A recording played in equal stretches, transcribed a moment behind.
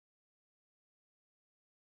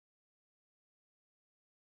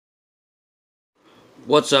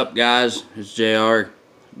What's up, guys? It's JR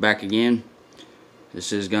back again.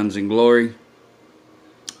 This is Guns and Glory.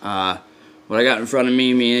 What I got in front of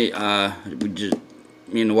me, and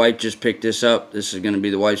the wife just picked this up. This is going to be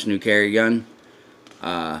the wife's new carry gun.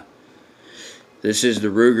 This is the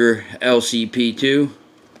Ruger LCP2.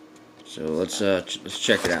 So let's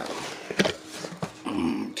check it out.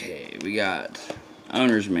 Okay, we got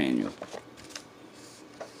owner's manual.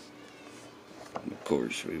 Of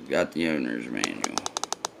course, we've got the owner's manual.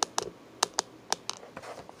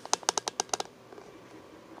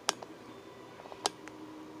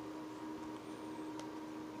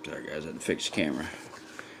 Sorry guys, I had to fix the camera.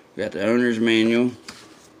 We got the owner's manual.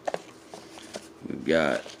 We've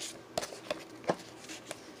got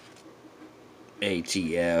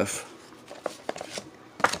ATF.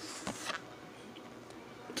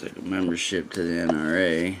 It's like a membership to the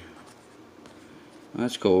NRA.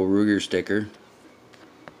 That's cool. Ruger sticker.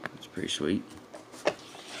 That's pretty sweet.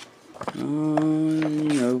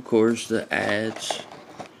 Of course, the ads.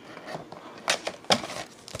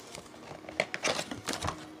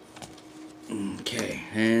 Okay,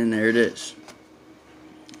 and there it is.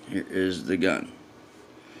 Here is the gun.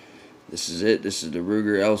 This is it. This is the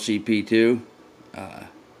Ruger LCP2.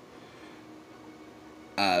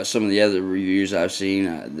 Some of the other reviews I've seen,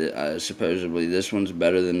 supposedly this one's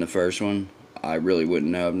better than the first one. I really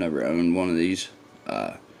wouldn't know. I've never owned one of these.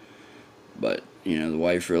 But, you know, the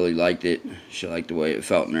wife really liked it. She liked the way it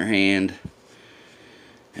felt in her hand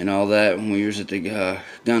and all that when we was at the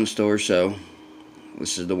gun store. So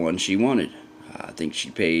this is the one she wanted. I think she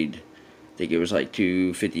paid, I think it was like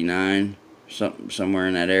 $259, somewhere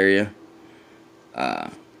in that area.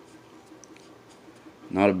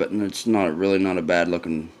 It's really not a bad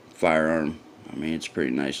looking firearm. I mean, it's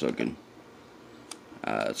pretty nice looking.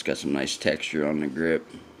 It's got some nice texture on the grip.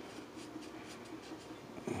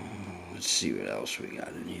 Let's see what else we got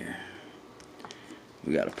in here.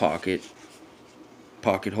 We got a pocket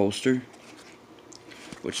holster,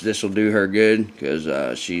 which this will do her good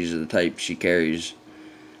because she's the type she carries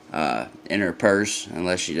in her purse.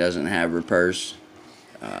 Unless she doesn't have her purse,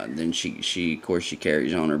 then she of course she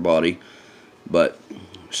carries on her body. But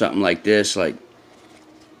something like this, like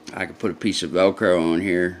I could put a piece of Velcro on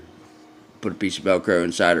here, put a piece of Velcro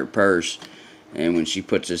inside her purse, and when she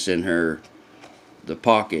puts this in the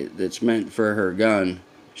pocket that's meant for her gun,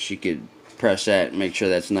 she could press that and make sure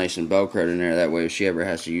that's nice and Velcroed in there. That way if she ever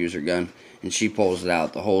has to use her gun and she pulls it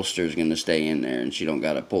out, the holster is going to stay in there and she don't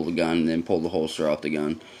got to pull the gun and then pull the holster off the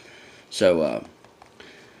gun. So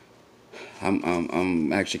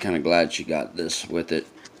I'm actually kind of glad she got this with it.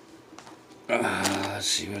 Let's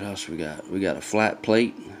see what else we got. We got a flat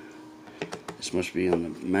plate. This must be on the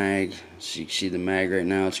mag. So you can see the mag right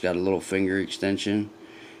now. It's got a little finger extension.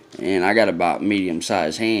 And I got about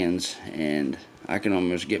medium-sized hands, and I can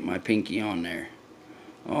almost get my pinky on there.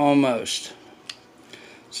 Almost.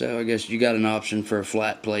 So I guess you got an option for a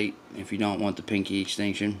flat plate if you don't want the pinky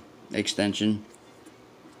extension. That's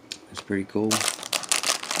pretty cool.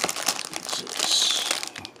 What's this?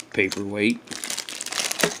 Paperweight.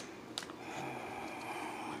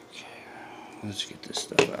 Let's get this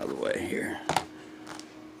stuff out of the way here.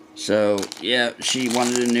 So yeah, she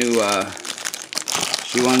wanted a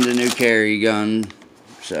new carry gun,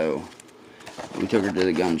 so we took her to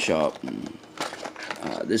the gun shop. And,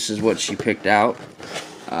 this is what she picked out.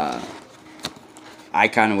 I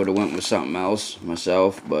kind of would have went with something else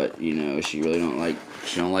myself, but you know she don't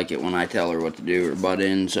like it when I tell her what to do or butt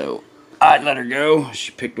in. So I let her go.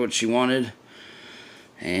 She picked what she wanted,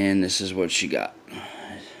 and this is what she got.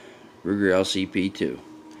 Ruger LCP2.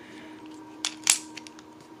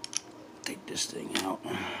 Take this thing out.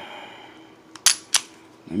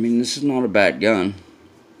 I mean, this is not a bad gun.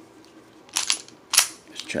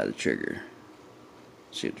 Let's try the trigger.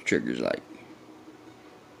 See what the trigger's like.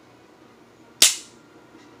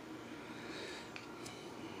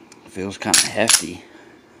 Feels kind of hefty.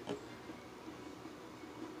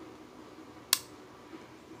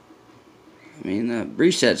 I mean, the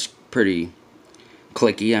reset's pretty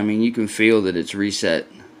clicky. I mean, you can feel that it's reset,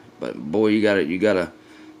 but boy, you gotta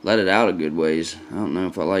let it out a good ways. I don't know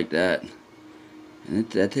if I like that. And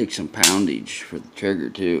that takes some poundage for the trigger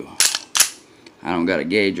too. I don't got a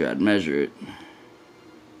gauge or I'd measure it.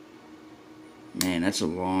 Man, that's a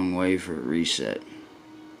long way for a reset.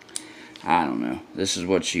 I don't know. This is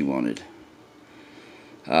what she wanted.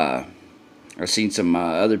 I've seen some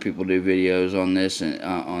other people do videos on this and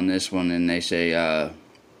on this one, and they say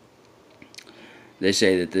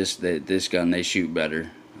that this gun they shoot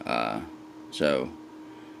better. So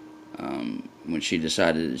when she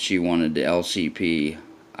decided that she wanted the LCP,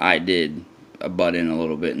 I did butt in a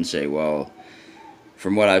little bit and say, well,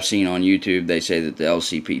 from what I've seen on YouTube, they say that the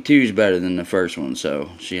LCP2 is better than the first one, so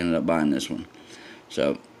she ended up buying this one.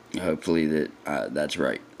 So hopefully that's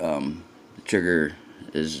right. The trigger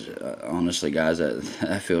is honestly, guys,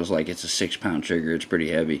 that feels like it's a 6-pound trigger. It's pretty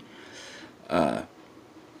heavy. But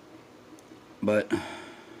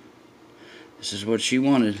this is what she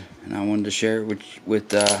wanted, and I wanted to share it with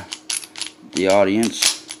the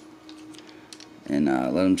audience, and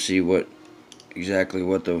let them see exactly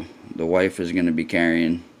what the wife is going to be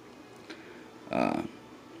carrying.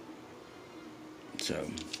 So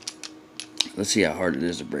let's see how hard it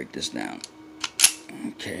is to break this down.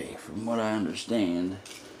 Okay, from what I understand,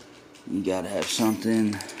 you gotta have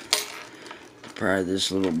something to pry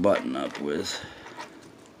this little button up with.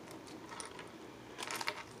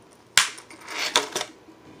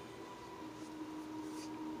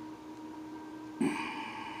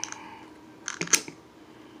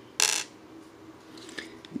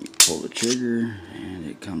 You pull the trigger and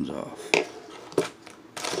it comes off.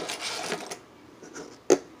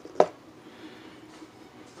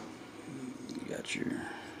 You got your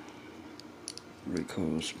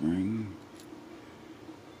recoil spring.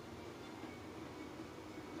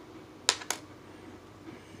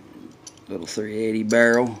 Little 380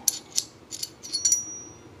 barrel.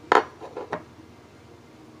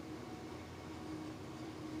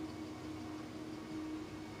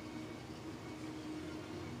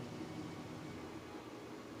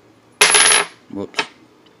 Whoops.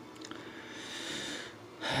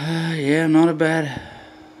 Yeah, not a bad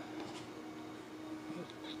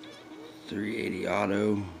 380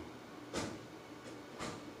 auto.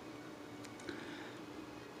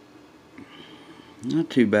 Not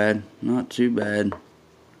too bad. Not too bad.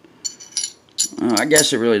 I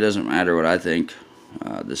guess it really doesn't matter what I think.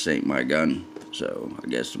 This ain't my gun, so I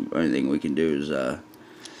guess the only thing we can do is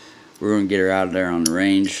we're gonna get her out of there on the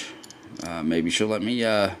range. Maybe she'll let me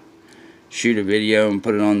shoot a video and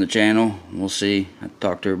put it on the channel. We'll see. I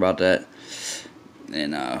talked to her about that,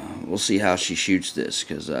 and we'll see how she shoots this,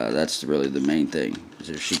 because that's really the main thing, is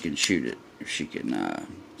if she can shoot it, if she can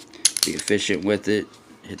be efficient with it,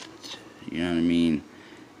 you know what I mean,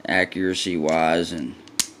 accuracy wise, and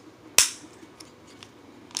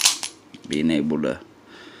being able to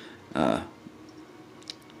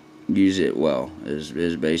use it well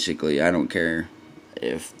is basically, I don't care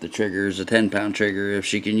if the trigger is a 10-pound trigger. If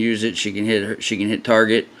she can use it, she can hit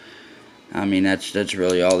target. I mean, that's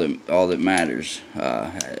really all that matters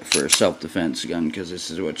for a self-defense gun, because this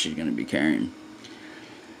is what she's going to be carrying.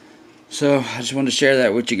 So I just wanted to share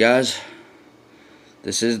that with you guys.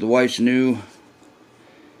 This is the wife's new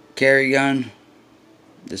carry gun.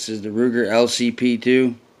 This is the Ruger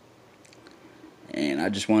LCP2, and I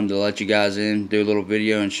just wanted to let you guys in, do a little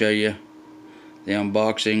video and show you the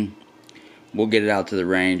unboxing. We'll get it out to the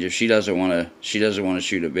range. If she doesn't want to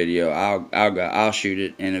shoot a video, I'll shoot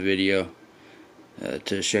it in a video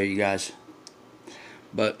to show you guys.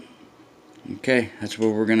 But okay, that's where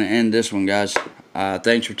we're gonna end this one, guys.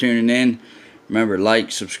 Thanks for tuning in. Remember,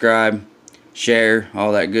 like, subscribe, share,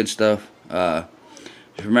 all that good stuff.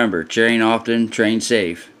 Remember, train often, train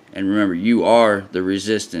safe, and remember, you are the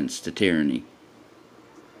resistance to tyranny.